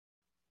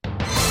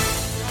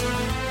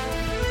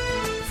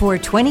For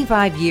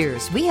 25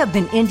 years, we have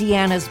been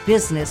Indiana's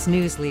business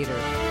news leader.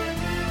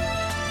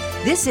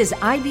 This is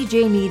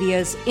IBJ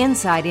Media's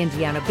Inside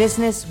Indiana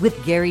Business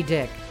with Gary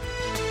Dick.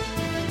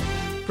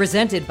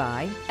 Presented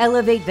by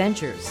Elevate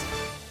Ventures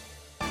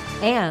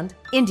and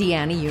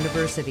Indiana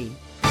University.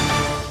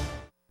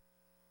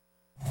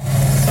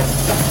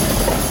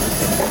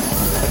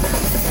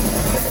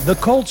 The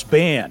Colts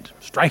Band,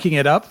 striking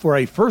it up for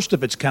a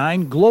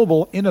first-of-its-kind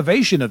global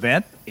innovation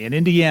event in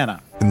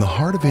Indiana. In the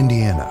heart of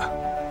Indiana,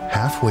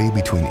 halfway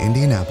between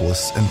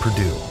Indianapolis and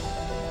Purdue,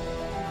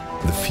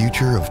 the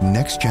future of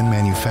next-gen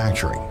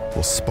manufacturing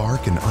will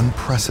spark an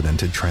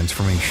unprecedented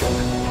transformation.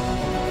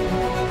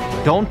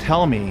 Don't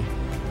tell me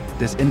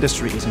this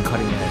industry isn't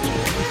cutting edge.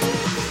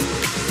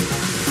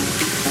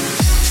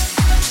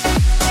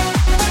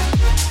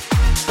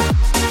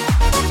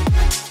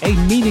 A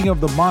meeting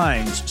of the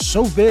minds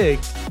so big,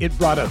 it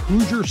brought a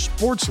Hoosier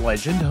sports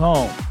legend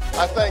home.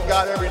 I thank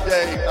God every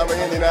day I'm an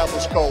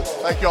Indianapolis Colt.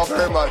 Thank you all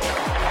very much.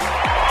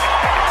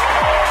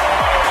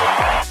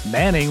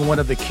 Manning one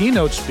of the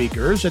keynote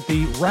speakers at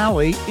the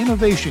Rally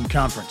Innovation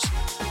Conference,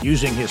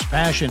 using his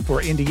passion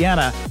for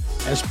Indiana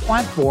as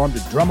platform to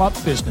drum up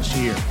business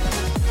here.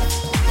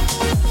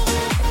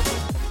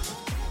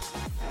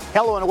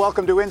 Hello and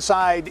welcome to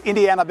Inside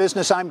Indiana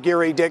Business. I'm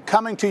Gary Dick,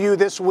 coming to you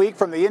this week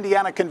from the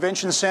Indiana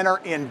Convention Center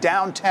in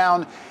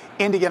downtown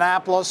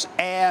Indianapolis,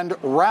 and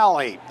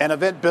Rally, an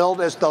event billed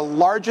as the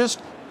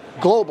largest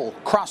global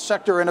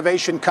cross-sector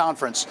innovation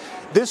conference.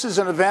 This is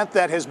an event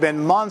that has been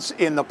months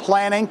in the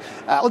planning.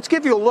 Let's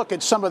give you a look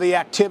at some of the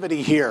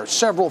activity here.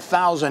 Several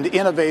thousand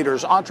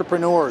innovators,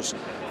 entrepreneurs,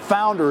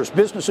 founders,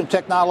 business and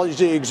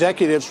technology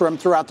executives from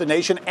throughout the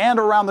nation and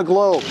around the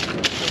globe.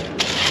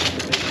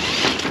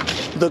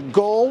 The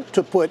goal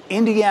to put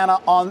Indiana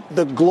on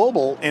the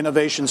global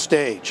innovation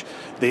stage.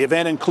 The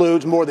event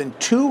includes more than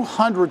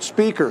 200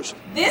 speakers.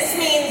 This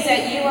means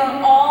that you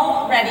are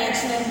all ready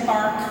to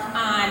embark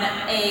on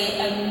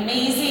an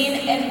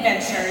amazing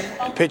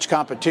adventure. Pitch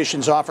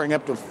competitions offering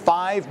up to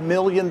 $5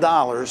 million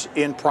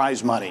in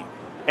prize money.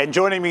 And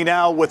joining me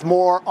now with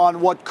more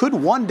on what could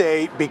one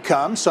day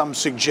become, some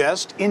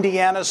suggest,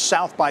 Indiana's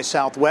South by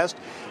Southwest.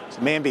 It's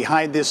the man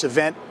behind this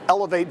event,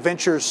 Elevate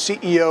Ventures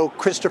CEO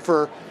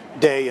Christopher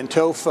Day. And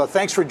Toph,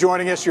 thanks for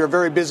joining us. You're a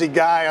very busy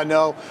guy. I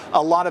know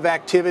a lot of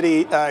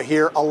activity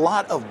here, a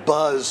lot of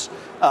buzz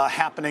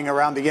happening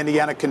around the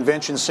Indiana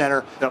Convention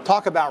Center. Yep.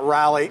 Talk about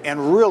Rally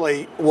and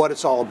really what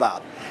it's all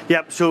about.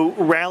 Yep, so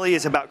Rally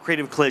is about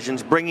creative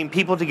collisions, bringing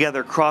people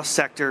together,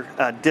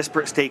 cross-sector,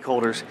 disparate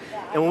stakeholders.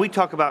 And when we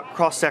talk about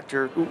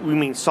cross-sector, we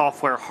mean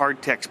software,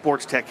 hard tech,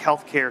 sports tech,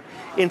 healthcare.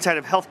 Inside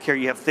of healthcare,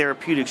 you have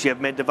therapeutics, you have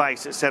med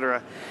device, et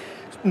cetera.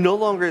 No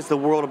longer is the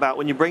world about,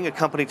 when you bring a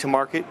company to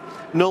market,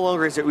 no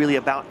longer is it really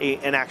about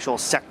an actual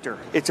sector.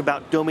 It's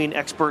about domain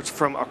experts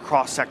from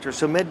across sectors.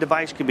 So med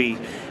device could be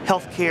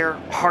healthcare,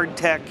 hard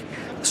tech,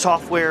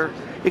 software.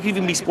 It could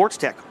even be sports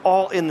tech,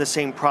 all in the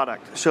same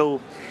product.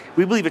 So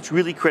we believe it's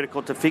really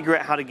critical to figure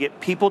out how to get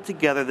people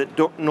together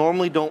that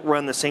normally don't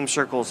run the same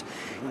circles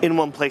in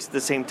one place at the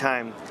same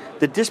time.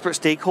 The disparate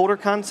stakeholder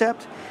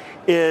concept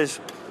is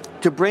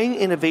to bring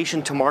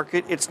innovation to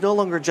market. It's no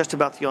longer just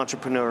about the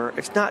entrepreneur.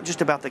 It's not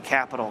just about the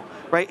capital,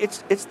 right?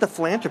 It's the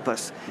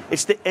philanthropists.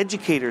 It's the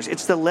educators.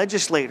 It's the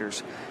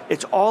legislators.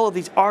 It's all of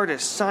these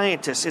artists,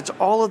 scientists. It's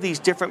all of these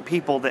different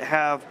people that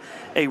have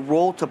a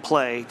role to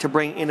play to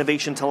bring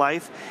innovation to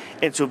life.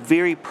 And so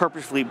very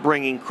purposefully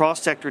bringing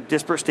cross-sector,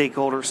 disparate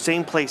stakeholders,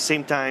 same place,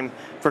 same time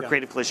for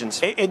creative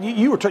collisions. And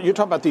you're talking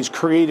about these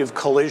creative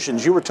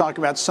collisions. You were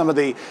talking about some of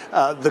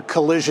the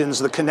collisions,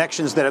 the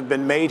connections that have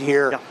been made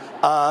here.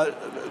 Yeah.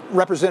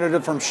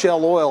 Representative from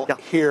Shell Oil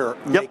here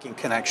making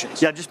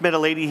connections. Yeah, I just met a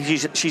lady.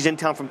 She's in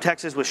town from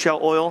Texas with Shell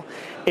Oil,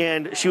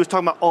 and she was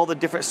talking about all the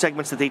different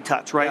segments that they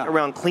touch, right,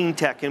 around clean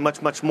tech and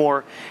much, much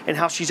more, and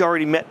how she's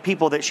already met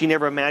people that she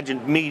never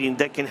imagined meeting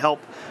that can help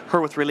her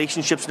with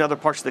relationships in other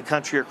parts of the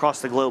country or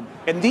across the globe.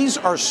 And these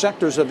are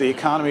sectors of the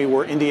economy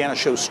where Indiana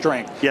shows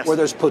strength, where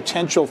there's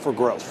potential for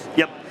growth.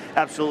 Yep.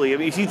 Absolutely. I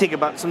mean, if you think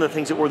about some of the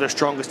things that we're the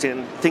strongest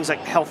in, things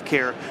like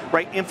healthcare,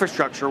 right?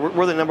 Infrastructure.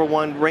 We're the number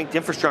one ranked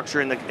infrastructure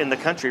in the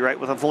country, right?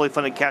 With a fully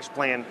funded cash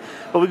plan.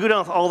 But we go down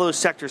with all those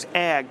sectors,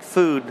 ag,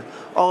 food,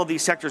 all of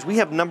these sectors. We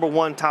have number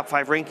one, top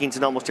 5 rankings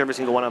in almost every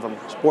single one of them.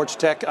 Sports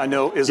tech, I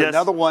know, is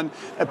another one.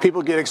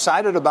 People get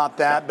excited about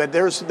that, but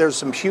there's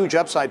some huge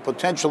upside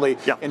potentially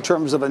in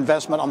terms of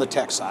investment on the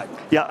tech side.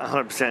 Yeah,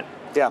 100%.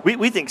 Yeah,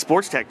 we think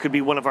sports tech could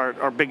be one of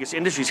our biggest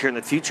industries here in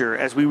the future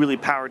as we really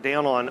power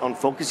down on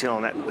focusing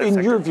on that In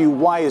sector. your view,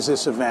 why is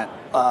this event,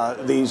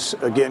 these,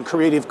 again,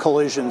 creative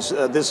collisions,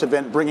 this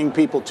event bringing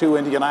people to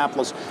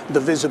Indianapolis, the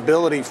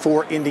visibility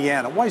for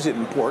Indiana, why is it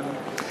important?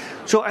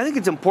 So I think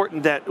it's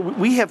important that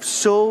we have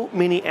so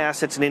many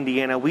assets in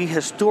Indiana. We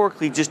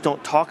historically just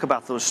don't talk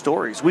about those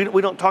stories. We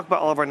don't talk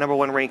about all of our number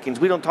one rankings.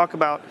 We don't talk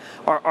about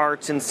our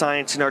arts and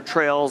science and our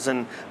trails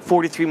and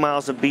 43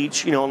 miles of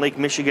beach, in Lake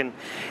Michigan.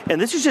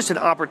 And this is just an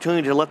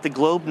opportunity to let the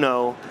globe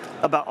know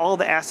about all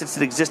the assets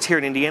that exist here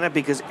in Indiana,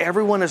 because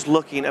everyone is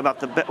looking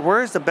about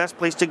where is the best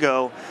place to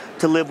go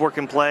to live, work,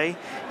 and play.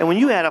 And when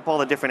you add up all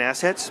the different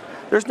assets,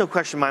 there's no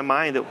question in my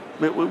mind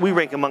that we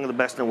rank among the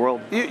best in the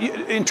world.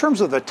 In terms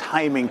of the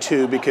timing,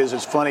 too, because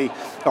it's funny,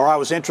 or I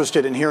was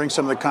interested in hearing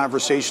some of the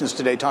conversations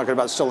today talking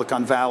about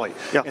Silicon Valley.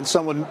 Yeah. And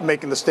someone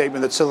making the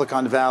statement that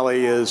Silicon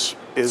Valley is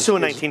still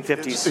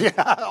 1950s.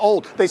 Yeah,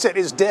 old. They said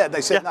is dead.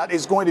 They said not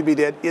is going to be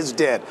dead, is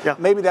dead. Yeah.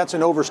 Maybe that's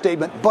an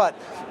overstatement, but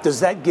does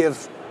that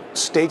give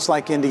states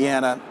like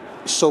Indiana,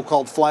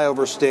 so-called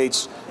flyover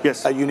states,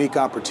 yes, a unique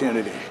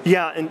opportunity?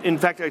 Yeah, and in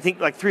fact, I think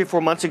like 3 or 4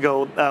 months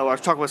ago, I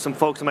was talking with some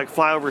folks, I'm like,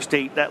 flyover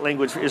state, that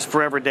language is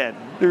forever dead,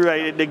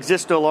 right? It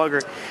exists no longer.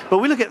 But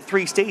we look at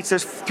 3 states,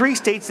 there's 3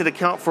 states that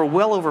account for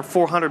well over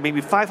 400, maybe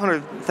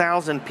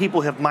 500,000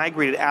 people have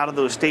migrated out of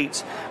those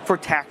states for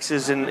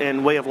taxes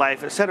and way of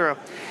life, et cetera.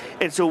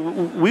 And so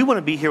we want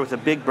to be here with a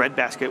big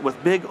breadbasket,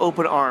 with big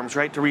open arms,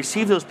 right, to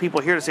receive those people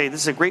here to say,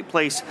 this is a great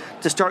place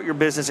to start your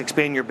business,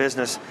 expand your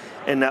business,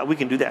 and we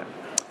can do that.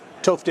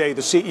 Toph Day,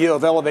 the CEO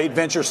of Elevate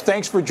Ventures,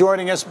 thanks for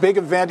joining us. Big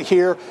event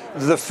here.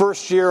 The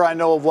first year, I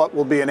know, of what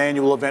will be an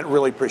annual event.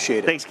 Really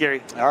appreciate it. Thanks,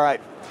 Gary. All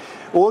right.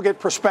 We'll get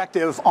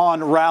perspective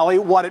on Rally,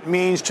 what it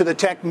means to the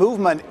tech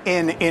movement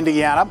in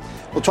Indiana.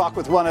 We'll talk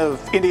with one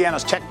of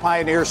Indiana's tech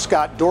pioneers,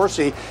 Scott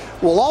Dorsey.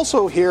 We'll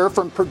also hear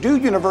from Purdue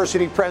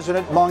University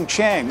President Meng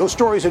Chang. Those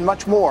stories and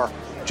much more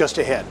just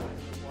ahead.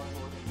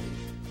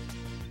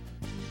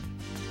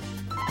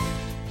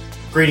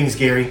 Greetings,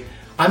 Gary.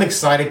 I'm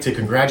excited to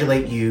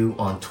congratulate you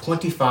on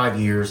 25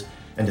 years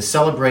and to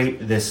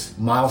celebrate this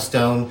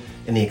milestone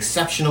in the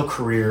exceptional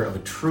career of a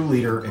true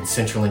leader in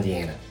Central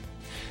Indiana.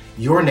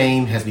 Your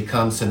name has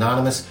become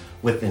synonymous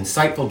with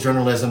insightful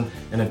journalism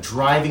and a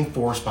driving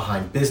force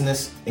behind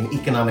business and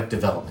economic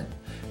development.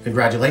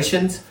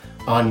 Congratulations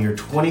on your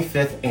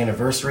 25th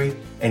anniversary,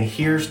 and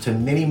here's to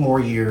many more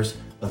years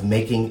of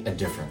making a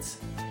difference.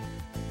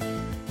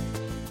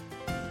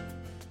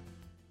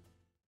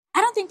 I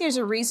don't think there's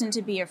a reason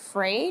to be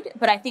afraid,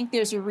 but I think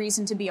there's a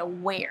reason to be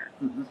aware.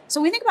 So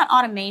when we think about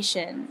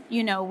automation,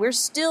 we're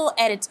still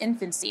at its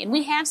infancy, and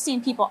we have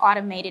seen people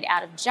automated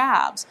out of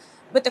jobs.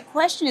 But the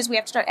question is, we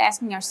have to start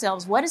asking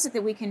ourselves, what is it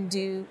that we can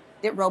do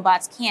that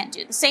robots can't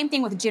do? The same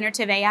thing with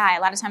generative AI.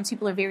 A lot of times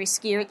people are very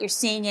scared. They're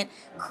seeing it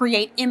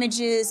create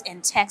images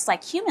and text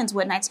like humans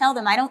would. And I tell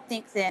them, I don't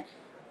think that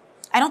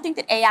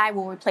AI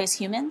will replace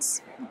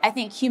humans. I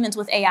think humans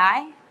with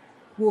AI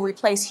will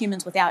replace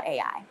humans without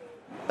AI.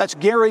 That's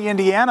Gary,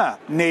 Indiana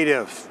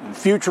native,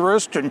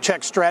 futurist and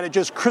tech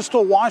strategist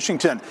Crystal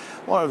Washington,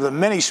 one of the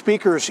many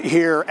speakers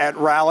here at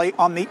Rally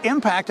on the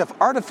impact of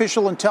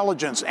artificial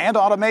intelligence and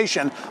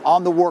automation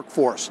on the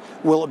workforce.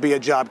 Will it be a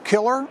job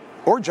killer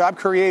or job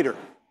creator?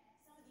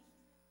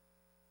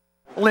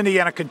 Well,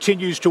 Indiana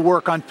continues to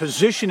work on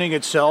positioning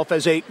itself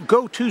as a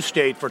go-to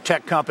state for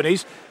tech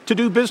companies to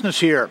do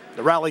business here.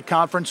 The Rally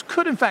Conference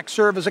could, in fact,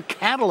 serve as a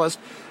catalyst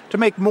to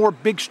make more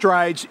big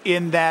strides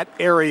in that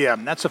area.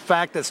 And that's a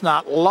fact that's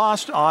not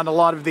lost on a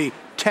lot of the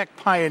tech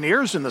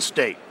pioneers in the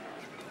state.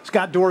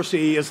 Scott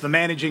Dorsey is the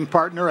managing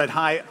partner at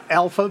High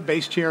Alpha,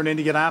 based here in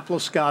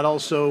Indianapolis. Scott,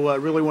 also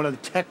really one of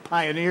the tech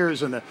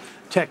pioneers in the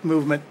tech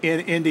movement in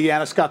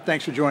Indiana. Scott,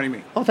 thanks for joining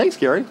me. Oh, thanks,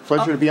 Gary.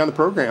 Pleasure to be on the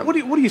program. What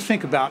do you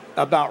think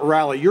about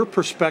Rally? Your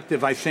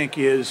perspective, I think,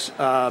 is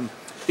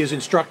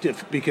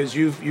instructive, because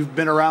you've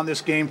been around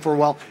this game for a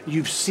while.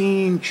 You've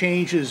seen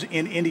changes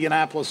in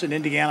Indianapolis and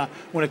Indiana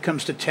when it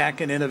comes to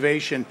tech and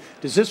innovation.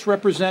 Does this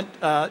represent,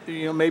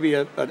 maybe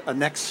a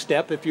next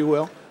step, if you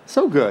will?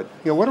 So good.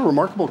 What a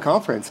remarkable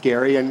conference,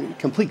 Gary, and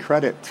complete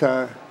credit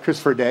to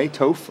Christopher Day,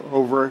 Toph,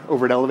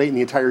 over at Elevate, and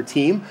the entire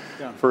team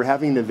for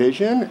having the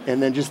vision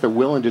and then just the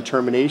will and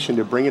determination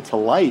to bring it to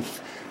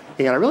life.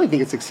 And I really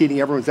think it's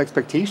exceeding everyone's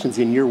expectations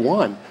in year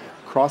one.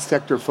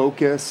 Cross-sector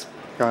focus,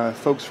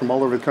 folks from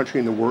all over the country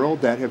and the world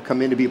that have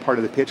come in to be a part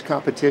of the pitch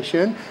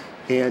competition.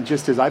 And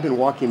just as I've been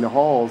walking the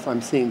halls,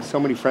 I'm seeing so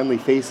many friendly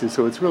faces.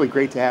 So it's really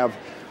great to have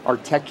our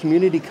tech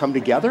community come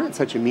together in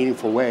such a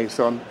meaningful way.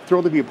 So I'm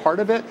thrilled to be a part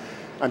of it.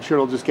 I'm sure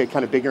it'll just get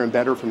kind of bigger and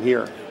better from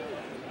here.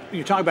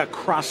 You talk about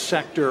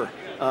cross-sector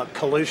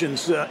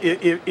collisions,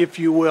 if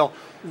you will.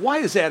 Why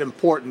is that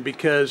important?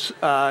 Because,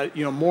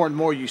 more and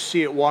more you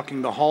see it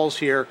walking the halls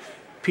here,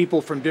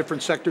 people from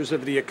different sectors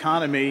of the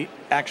economy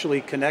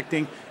actually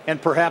connecting and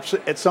perhaps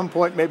at some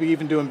point maybe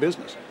even doing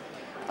business.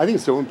 I think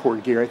it's so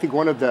important, Gary. I think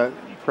one of the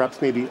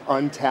perhaps maybe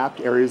untapped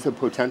areas of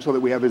potential that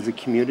we have as a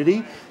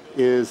community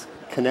is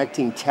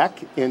connecting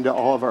tech into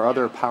all of our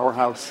other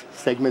powerhouse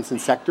segments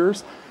and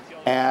sectors.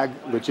 Ag,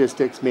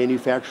 logistics,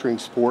 manufacturing,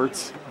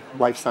 sports,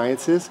 life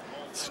sciences,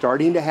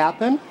 starting to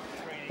happen.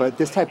 But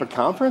this type of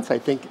conference, I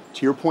think,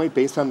 to your point,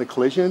 based on the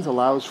collisions,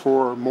 allows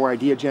for more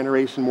idea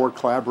generation, more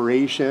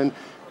collaboration,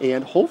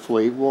 and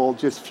hopefully will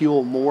just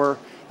fuel more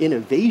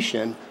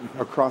innovation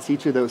across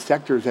each of those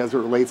sectors as it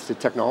relates to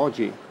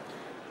technology.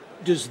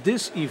 Does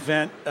this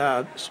event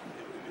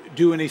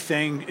do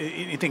anything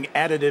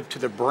additive to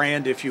the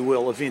brand, if you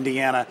will, of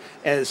Indiana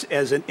as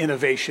an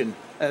innovation,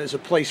 as a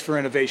place for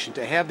innovation,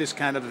 to have this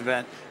kind of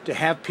event, to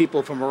have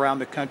people from around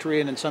the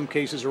country and in some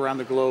cases around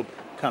the globe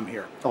come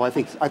here? Oh, I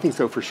think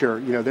so for sure.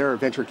 You know, there are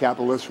venture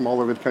capitalists from all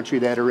over the country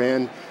that are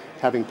in,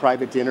 having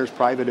private dinners,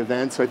 private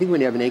events. So I think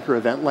when you have an anchor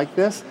event like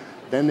this,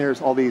 then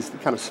there's all these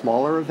kind of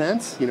smaller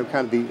events, you know,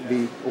 kind of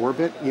the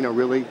orbit, you know,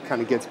 really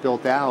kind of gets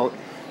built out.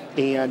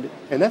 And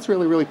that's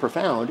really, really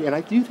profound. And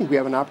I do think we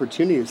have an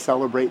opportunity to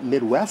celebrate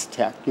Midwest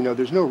tech. You know,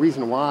 there's no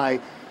reason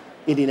why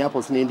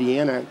Indianapolis and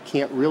Indiana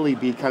can't really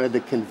be kind of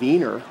the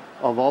convener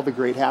of all the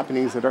great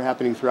happenings that are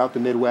happening throughout the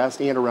Midwest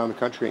and around the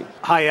country.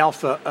 High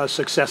Alpha, a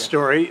success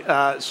story,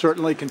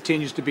 certainly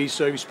continues to be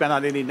so. You spent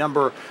on any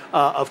number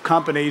of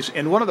companies.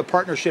 And one of the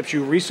partnerships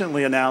you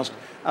recently announced,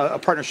 a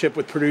partnership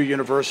with Purdue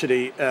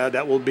University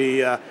that will be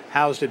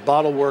housed at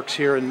Bottle Works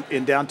here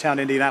in downtown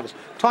Indianapolis.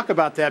 Talk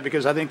about that,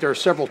 because I think there are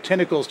several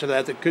tentacles to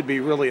that could be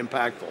really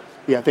impactful.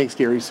 Yeah, thanks,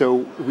 Gary. So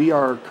we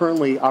are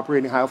currently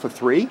operating High Alpha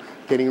 3,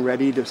 getting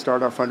ready to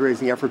start our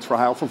fundraising efforts for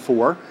High Alpha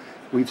 4.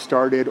 We've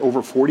started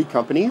over 40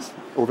 companies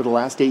over the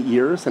last 8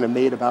 years and have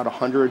made about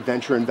 100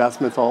 venture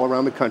investments all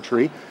around the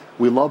country.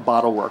 We love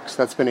Bottle Works.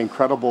 That's been an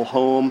incredible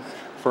home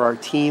for our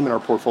team and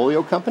our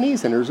portfolio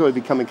companies, and it's really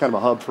becoming kind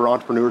of a hub for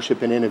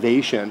entrepreneurship and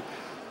innovation.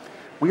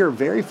 We are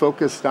very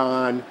focused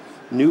on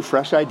new,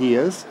 fresh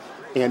ideas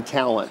and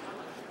talent.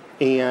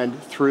 And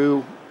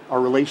through our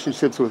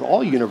relationships with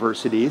all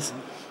universities,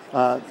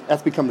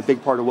 that's become a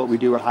big part of what we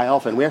do at High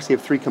Alpha. And we actually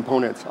have three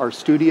components: our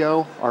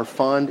studio, our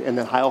fund, and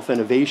then High Alpha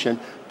Innovation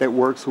that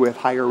works with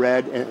higher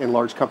ed and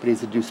large companies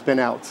that do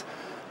spin-outs.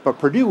 But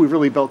Purdue, we've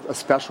really built a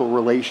special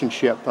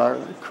relationship.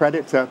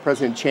 Credit to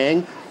President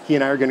Chang. He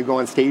and I are going to go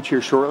on stage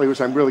here shortly,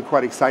 which I'm really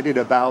quite excited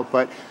about.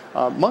 But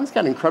Mung's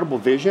got an incredible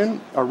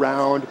vision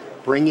around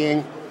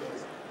bringing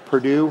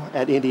Purdue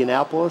at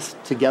Indianapolis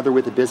together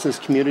with the business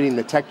community and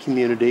the tech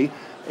community.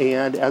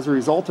 And as a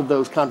result of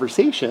those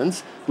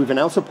conversations, we've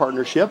announced a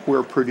partnership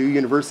where Purdue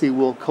University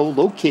will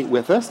co-locate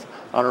with us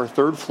on our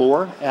third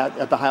floor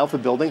at the High Alpha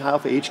building, High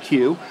Alpha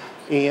HQ.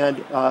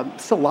 And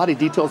still a lot of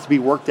details to be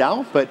worked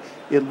out, but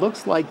it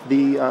looks like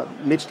the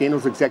Mitch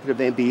Daniels Executive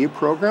MBA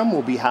program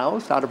will be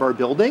housed out of our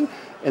building,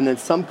 and then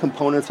some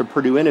components of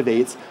Purdue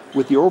Innovates,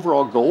 with the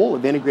overall goal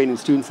of integrating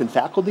students and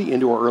faculty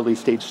into our early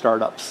stage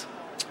startups.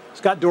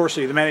 Scott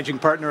Dorsey, the managing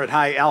partner at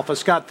High Alpha.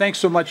 Scott, thanks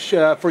so much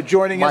for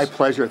joining us. My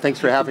pleasure. Thanks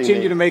for having me.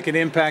 Continue to make an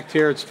impact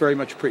here. It's very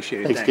much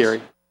appreciated. Thanks,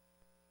 Gary.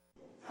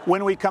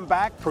 When we come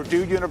back,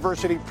 Purdue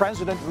University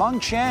President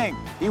Mung Chiang,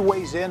 he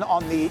weighs in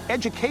on the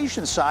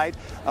education side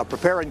of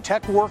preparing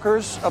tech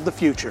workers of the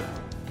future.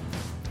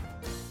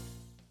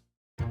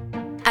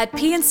 At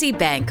PNC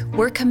Bank,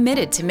 we're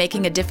committed to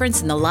making a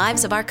difference in the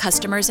lives of our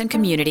customers and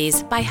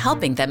communities by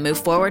helping them move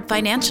forward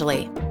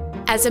financially.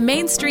 As a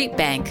Main Street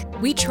bank,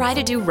 we try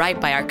to do right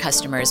by our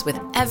customers with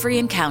every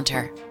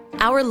encounter.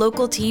 Our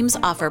local teams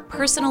offer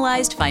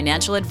personalized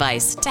financial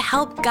advice to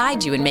help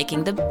guide you in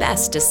making the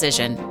best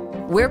decision.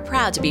 We're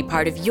proud to be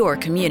part of your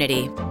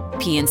community.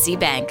 PNC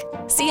Bank.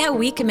 See how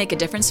we can make a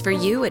difference for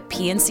you at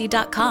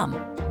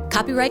pnc.com.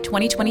 Copyright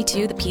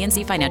 2022, the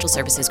PNC Financial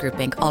Services Group,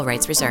 Inc., all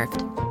rights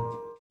reserved.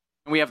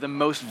 We have the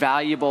most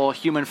valuable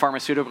human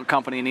pharmaceutical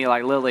company in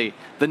Eli Lilly,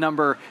 the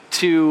number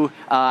 2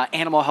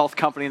 animal health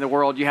company in the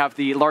world. You have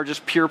the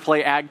largest pure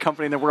play ag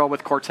company in the world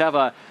with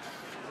Corteva.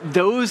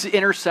 Those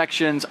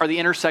intersections are the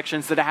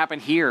intersections that happen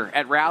here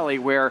at Rally,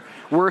 where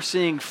we're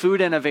seeing food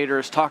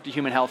innovators talk to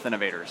human health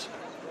innovators.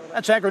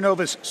 That's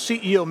Agrinova's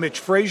CEO Mitch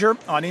Frazier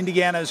on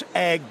Indiana's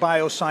ag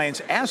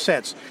bioscience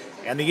assets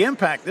and the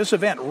impact this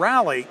event,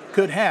 Rally,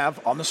 could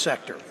have on the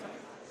sector.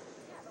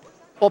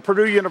 Well,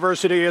 Purdue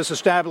University has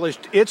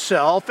established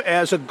itself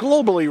as a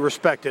globally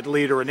respected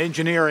leader in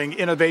engineering,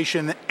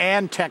 innovation,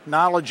 and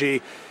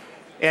technology.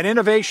 And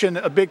innovation,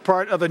 a big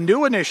part of a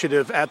new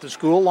initiative at the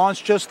school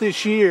launched just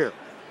this year.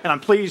 And I'm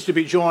pleased to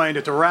be joined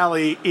at the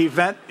Rally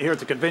event here at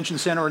the Convention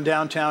Center in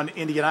downtown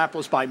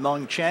Indianapolis by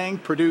Mung Chiang,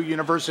 Purdue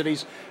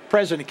University's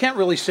president. Can't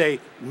really say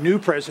new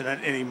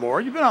president anymore.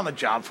 You've been on the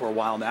job for a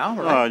while now,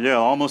 right? Yeah,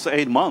 almost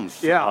 8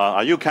 months. Yeah.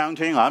 Are you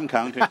counting? I'm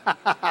counting.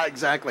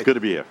 Exactly. Good to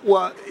be here.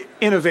 Well,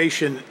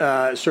 innovation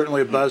is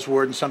certainly a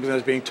buzzword and something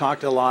that's being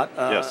talked a lot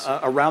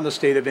around the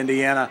state of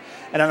Indiana.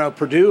 And I know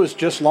Purdue has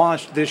just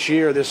launched this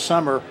year, this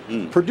summer,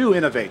 Purdue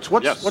Innovates.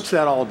 What's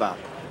that all about?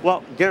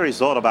 Well,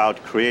 Gary's all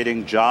about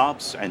creating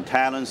jobs and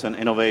talents and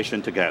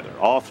innovation together,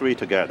 all three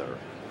together,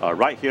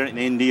 right here in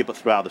Indy, but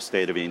throughout the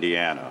state of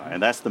Indiana. And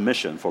that's the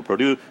mission for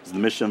Purdue. It's the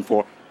mission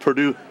for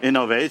Purdue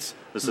Innovates.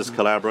 This is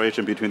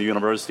collaboration between the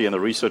university and the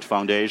research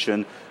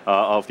foundation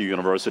of the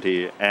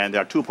university. And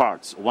there are two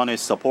parts. One is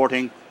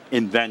supporting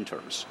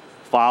inventors,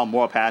 file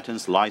more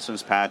patents,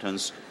 license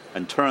patents,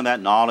 and turn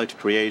that knowledge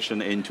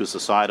creation into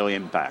societal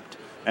impact.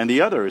 And the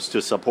other is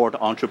to support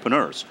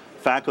entrepreneurs,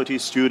 faculty,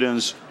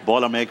 students,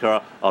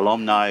 Boilermaker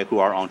alumni who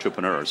are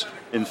entrepreneurs.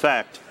 In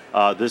fact,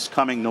 this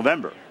coming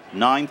November,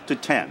 9th to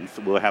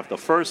 10th, we'll have the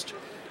first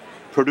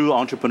Purdue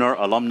Entrepreneur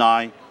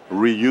Alumni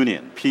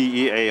Reunion,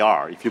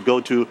 PEAR. If you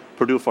go to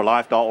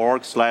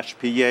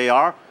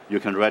purdueforlife.org/PEAR, you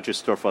can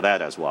register for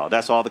that as well.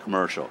 That's all the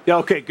commercial. Yeah,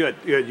 okay, good.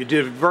 You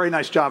did a very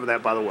nice job of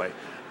that, by the way.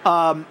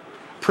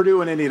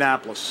 Purdue and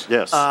Indianapolis.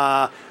 Yes.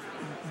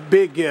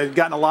 Big,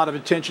 gotten a lot of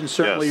attention,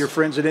 certainly Yes. your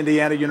friends at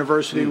Indiana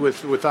University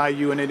with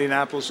IU and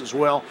Indianapolis as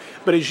well.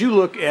 But as you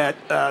look at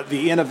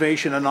the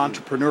innovation and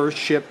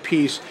entrepreneurship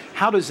piece,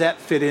 how does that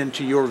fit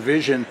into your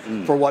vision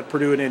for what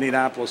Purdue and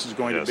Indianapolis is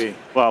going to be?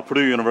 Well,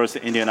 Purdue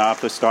University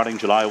Indianapolis, starting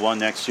July 1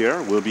 next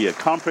year, will be a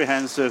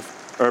comprehensive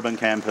urban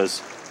campus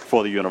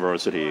for the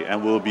university,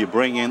 and we'll be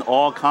bringing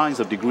all kinds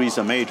of degrees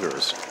and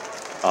majors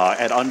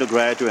at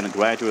undergraduate and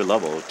graduate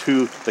level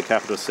to the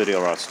capital city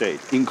of our state,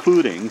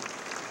 including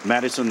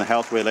medicine and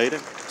health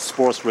related,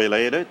 sports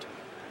related,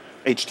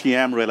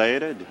 HTM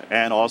related,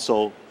 and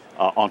also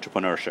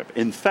entrepreneurship.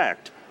 In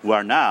fact,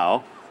 we're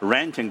now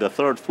renting the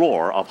third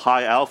floor of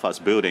High Alpha's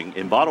building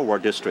in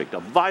Butterworth District, a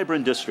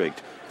vibrant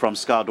district, from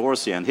Scott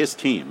Dorsey and his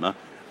team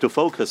to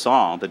focus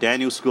on the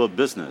Daniel School of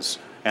Business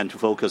and to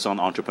focus on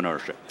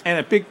entrepreneurship. And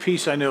a big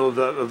piece, I know,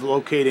 of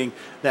locating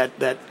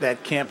that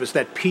campus,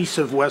 that piece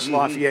of West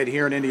Lafayette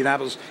here in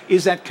Indianapolis,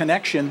 is that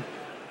connection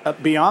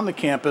beyond the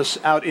campus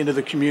out into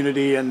the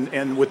community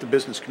and with the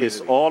business community.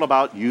 It's all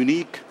about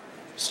unique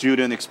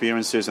student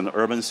experiences in the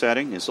urban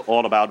setting. It's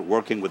all about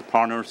working with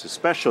partners,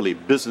 especially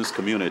business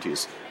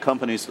communities,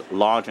 companies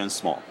large and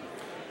small.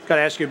 Got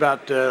to ask you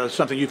about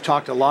something you've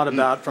talked a lot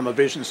about from a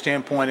vision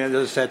standpoint, and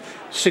it's that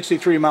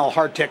 63-mile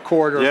hard-tech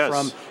corridor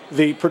from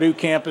the Purdue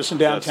campus in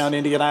downtown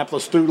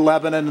Indianapolis through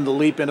Lebanon and the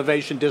LEAP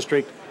Innovation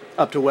District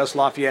up to West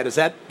Lafayette. Is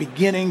that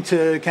beginning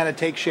to kind of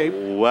take shape?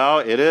 Well,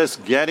 it is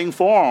getting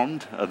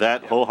formed,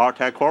 that whole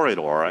hard-tech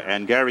corridor.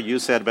 And Gary, you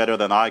said better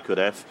than I could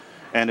have.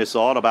 And it's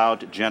all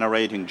about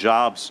generating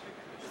jobs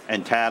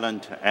and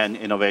talent and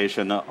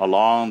innovation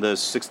along this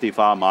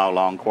 65-mile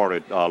long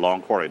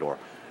corridor.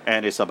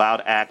 And it's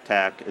about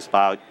ag-tech, it's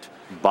about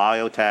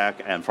biotech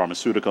and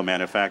pharmaceutical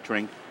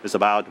manufacturing. It's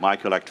about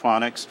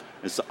microelectronics.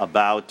 It's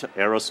about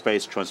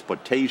aerospace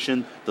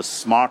transportation, the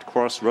smart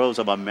crossroads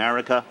of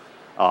America.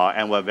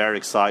 And we're very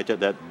excited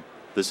that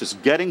this is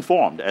getting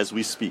formed as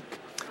we speak.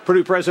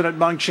 Purdue President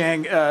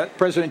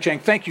President Chang,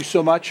 thank you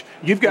so much.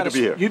 You've got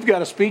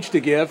a speech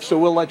to give, so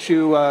we'll let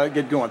you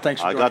get going.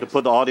 Thanks for joining us. I got to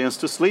put the audience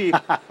to sleep.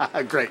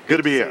 Great. Good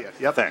to be here.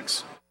 Yep.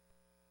 Thanks.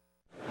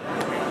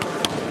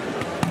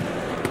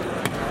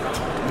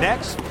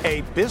 Next,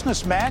 a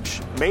business match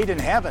made in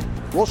heaven.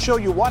 We'll show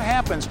you what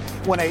happens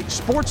when a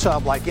sports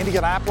hub like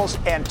Indianapolis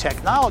and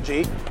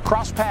technology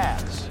cross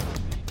paths.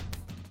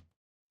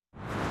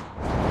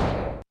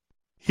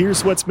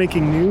 Here's what's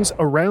making news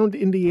around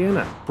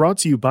Indiana, brought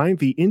to you by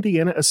the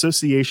Indiana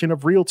Association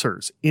of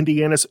Realtors,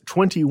 Indiana's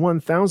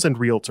 21,000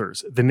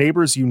 realtors, the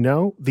neighbors you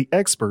know, the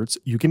experts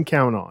you can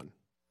count on.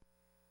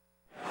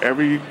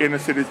 Every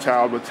inner-city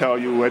child will tell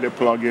you where they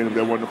plug in if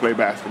they want to play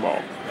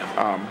basketball.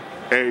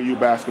 AAU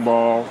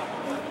basketball,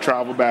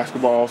 travel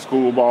basketball,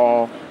 school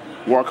ball,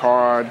 work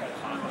hard,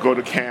 go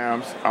to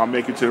camps, I'll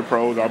make it to the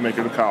pros, I'll make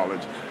it to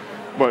college.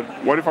 But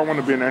what if I want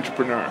to be an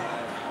entrepreneur?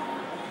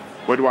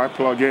 Where do I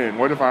plug in?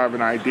 What if I have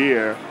an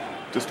idea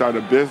to start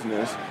a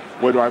business?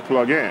 Where do I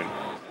plug in?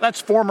 That's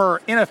former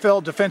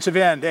NFL defensive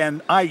end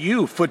and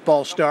IU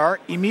football star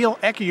Emil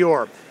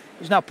Ekiyor.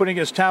 He's now putting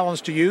his talents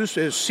to use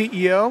as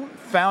CEO,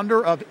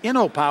 founder of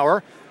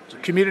InnoPower. It's a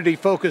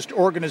community-focused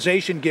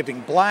organization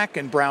giving black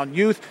and brown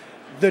youth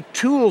the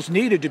tools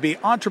needed to be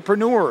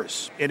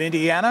entrepreneurs in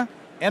Indiana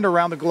and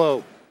around the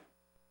globe.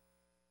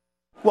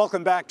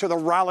 Welcome back to the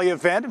Rally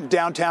event in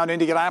downtown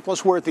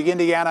Indianapolis. We're at the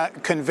Indiana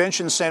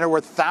Convention Center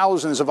where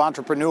thousands of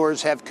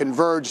entrepreneurs have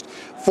converged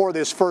for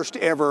this first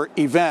ever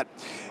event.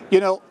 You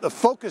know, the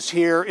focus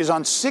here is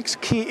on 6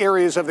 key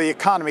areas of the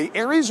economy,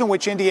 areas in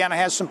which Indiana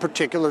has some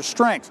particular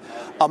strength.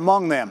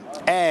 Among them,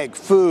 ag,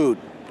 food,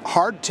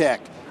 hard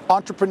tech,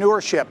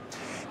 entrepreneurship,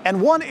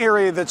 and one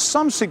area that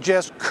some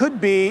suggest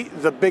could be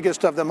the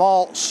biggest of them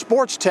all,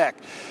 sports tech.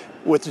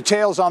 With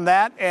details on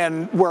that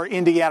and where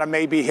Indiana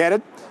may be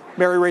headed,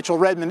 Mary Rachel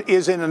Redmond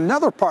is in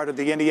another part of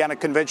the Indiana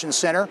Convention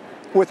Center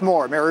with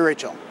more. Mary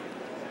Rachel.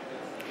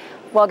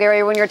 Well,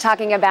 Gary, when you're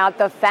talking about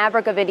the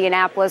fabric of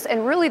Indianapolis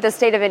and really the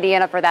state of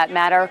Indiana for that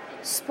matter,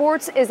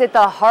 sports is at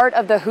the heart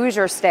of the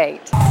Hoosier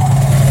State.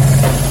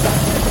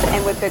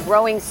 And with the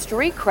growing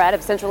street cred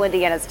of Central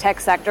Indiana's tech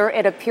sector,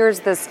 it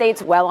appears the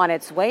state's well on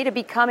its way to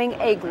becoming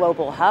a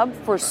global hub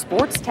for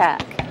sports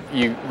tech.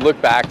 You look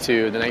back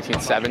to the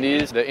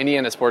 1970s, the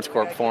Indiana Sports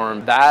Corp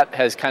formed. That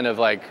has kind of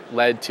like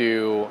led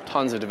to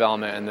tons of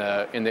development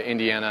in the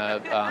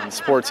Indiana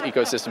sports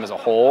ecosystem as a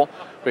whole.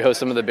 We host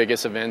some of the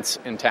biggest events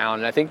in town,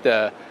 and I think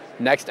the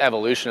next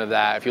evolution of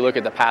that, if you look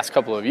at the past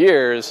couple of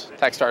years,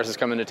 Techstars has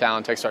come into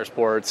town, Techstars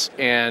Sports,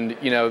 and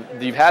you know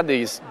you've had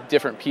these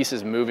different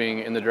pieces moving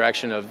in the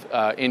direction of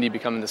Indy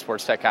becoming the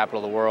sports tech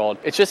capital of the world.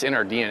 It's just in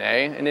our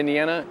DNA in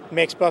Indiana.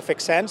 Makes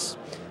perfect sense.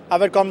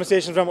 I've had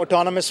conversations from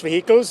autonomous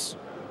vehicles,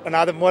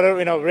 another motor,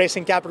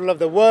 racing capital of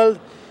the world,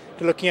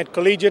 to looking at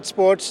collegiate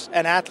sports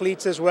and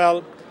athletes as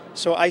well.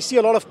 So I see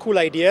a lot of cool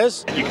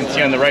ideas. You can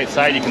see on the right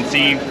side, you can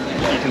see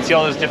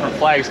all those different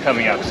flags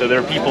coming up. So there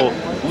are people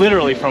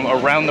literally from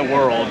around the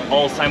world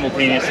all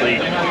simultaneously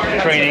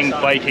training,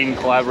 biking,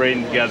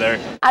 collaborating together.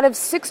 Out of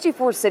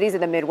 64 cities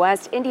in the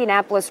Midwest,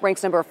 Indianapolis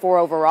ranks number 4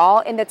 overall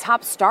in the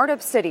top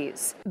startup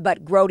cities.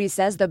 But Grody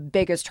says the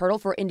biggest hurdle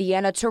for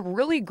Indiana to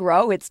really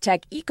grow its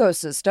tech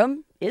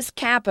ecosystem is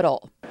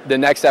capital. The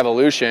next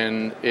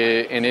evolution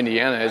in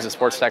Indiana is a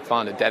sports tech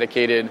fund, a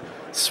dedicated,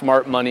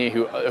 smart money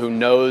who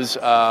knows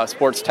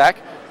sports tech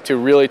to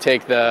really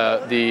take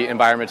the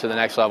environment to the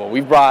next level.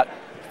 We've brought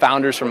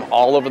founders from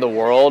all over the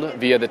world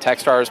via the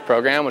Techstars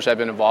program, which I've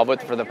been involved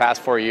with for the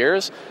past 4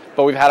 years,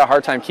 but we've had a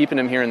hard time keeping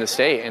them here in the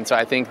state. And so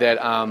I think that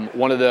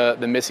one of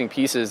the missing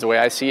pieces, the way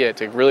I see it,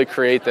 to really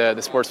create the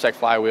sports tech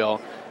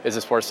flywheel is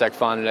a sports tech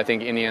fund, and I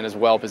think Indiana is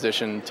well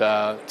positioned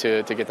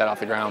to get that off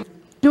the ground.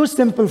 2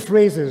 simple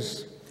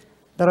phrases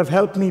that have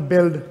helped me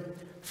build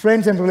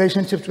friends and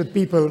relationships with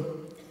people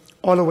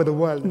all over the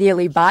world.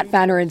 Neely Bott,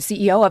 founder and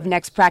CEO of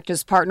Next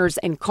Practice Partners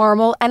in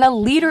Carmel and a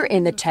leader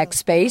in the tech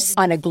space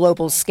on a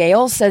global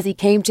scale, says he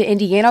came to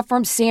Indiana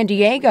from San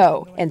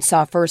Diego and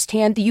saw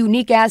firsthand the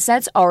unique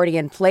assets already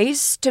in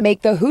place to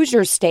make the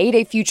Hoosier State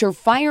a future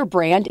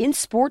firebrand in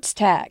sports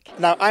tech.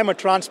 Now, I'm a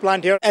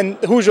transplant here, and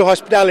Hoosier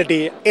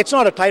Hospitality, it's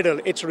not a title,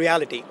 it's a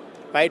reality,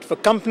 right? For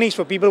companies,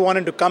 for people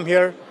wanting to come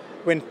here,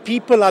 when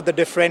people are the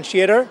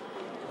differentiator,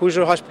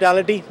 Hoosier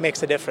Hospitality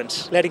makes a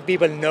difference. Letting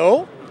people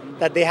know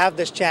that they have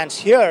this chance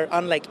here,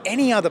 unlike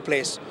any other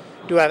place,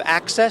 to have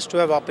access, to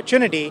have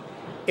opportunity,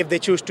 if they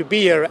choose to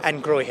be here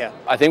and grow here.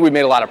 I think we've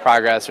made a lot of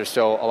progress. There's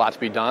still a lot to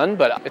be done,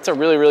 but it's a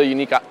really, really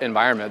unique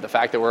environment. The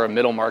fact that we're a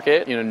middle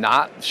market,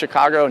 not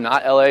Chicago,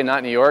 not LA,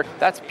 not New York,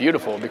 that's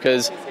beautiful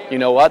because you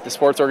know what? The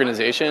sports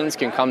organizations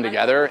can come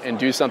together and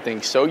do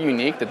something so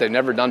unique that they've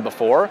never done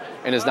before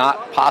and is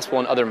not possible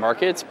in other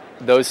markets.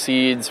 Those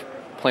seeds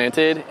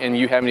planted, and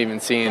you haven't even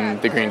seen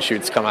the green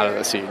shoots come out of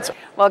the seeds.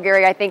 Well,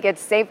 Gary, I think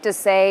it's safe to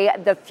say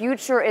the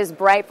future is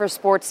bright for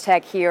sports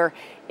tech here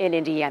in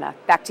Indiana.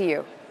 Back to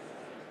you.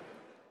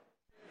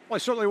 Well, I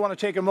certainly want to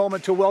take a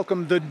moment to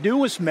welcome the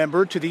newest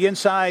member to the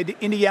Inside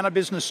Indiana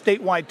Business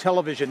statewide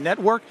television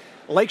network,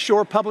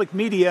 Lakeshore Public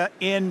Media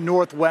in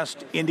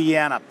Northwest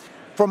Indiana.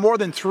 For more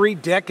than 3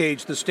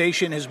 decades, the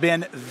station has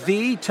been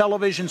the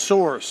television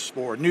source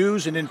for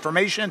news and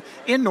information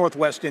in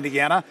Northwest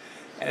Indiana.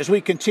 As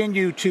we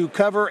continue to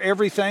cover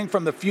everything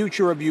from the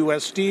future of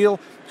U.S. Steel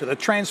to the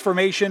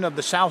transformation of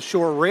the South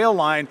Shore Rail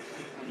Line,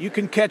 you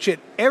can catch it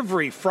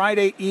every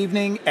Friday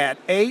evening at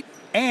 8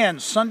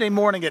 and Sunday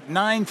morning at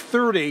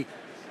 9:30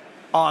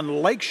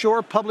 on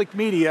Lakeshore Public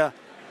Media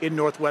in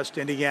Northwest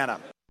Indiana.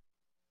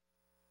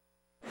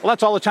 Well,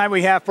 that's all the time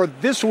we have for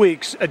this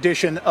week's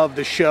edition of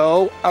the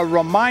show. A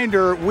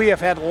reminder, we have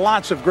had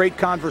lots of great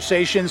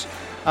conversations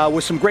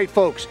with some great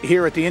folks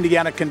here at the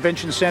Indiana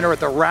Convention Center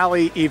at the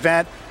Rally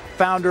event.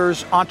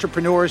 Founders,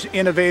 entrepreneurs,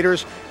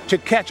 innovators. To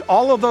catch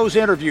all of those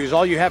interviews,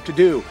 all you have to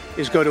do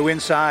is go to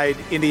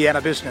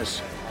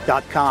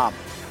InsideIndianaBusiness.com.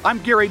 I'm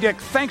Gary Dick.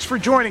 Thanks for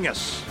joining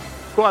us.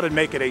 Go out and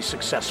make it a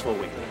successful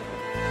week.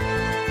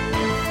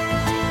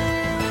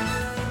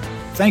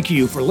 Thank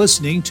you for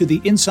listening to the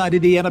Inside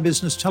Indiana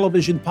Business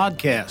Television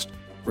podcast.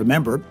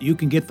 Remember, you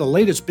can get the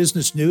latest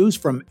business news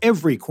from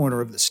every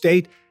corner of the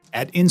state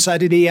at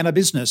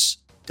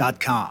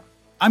InsideIndianaBusiness.com.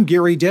 I'm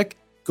Gary Dick.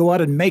 Go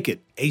out and make it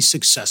a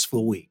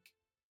successful week.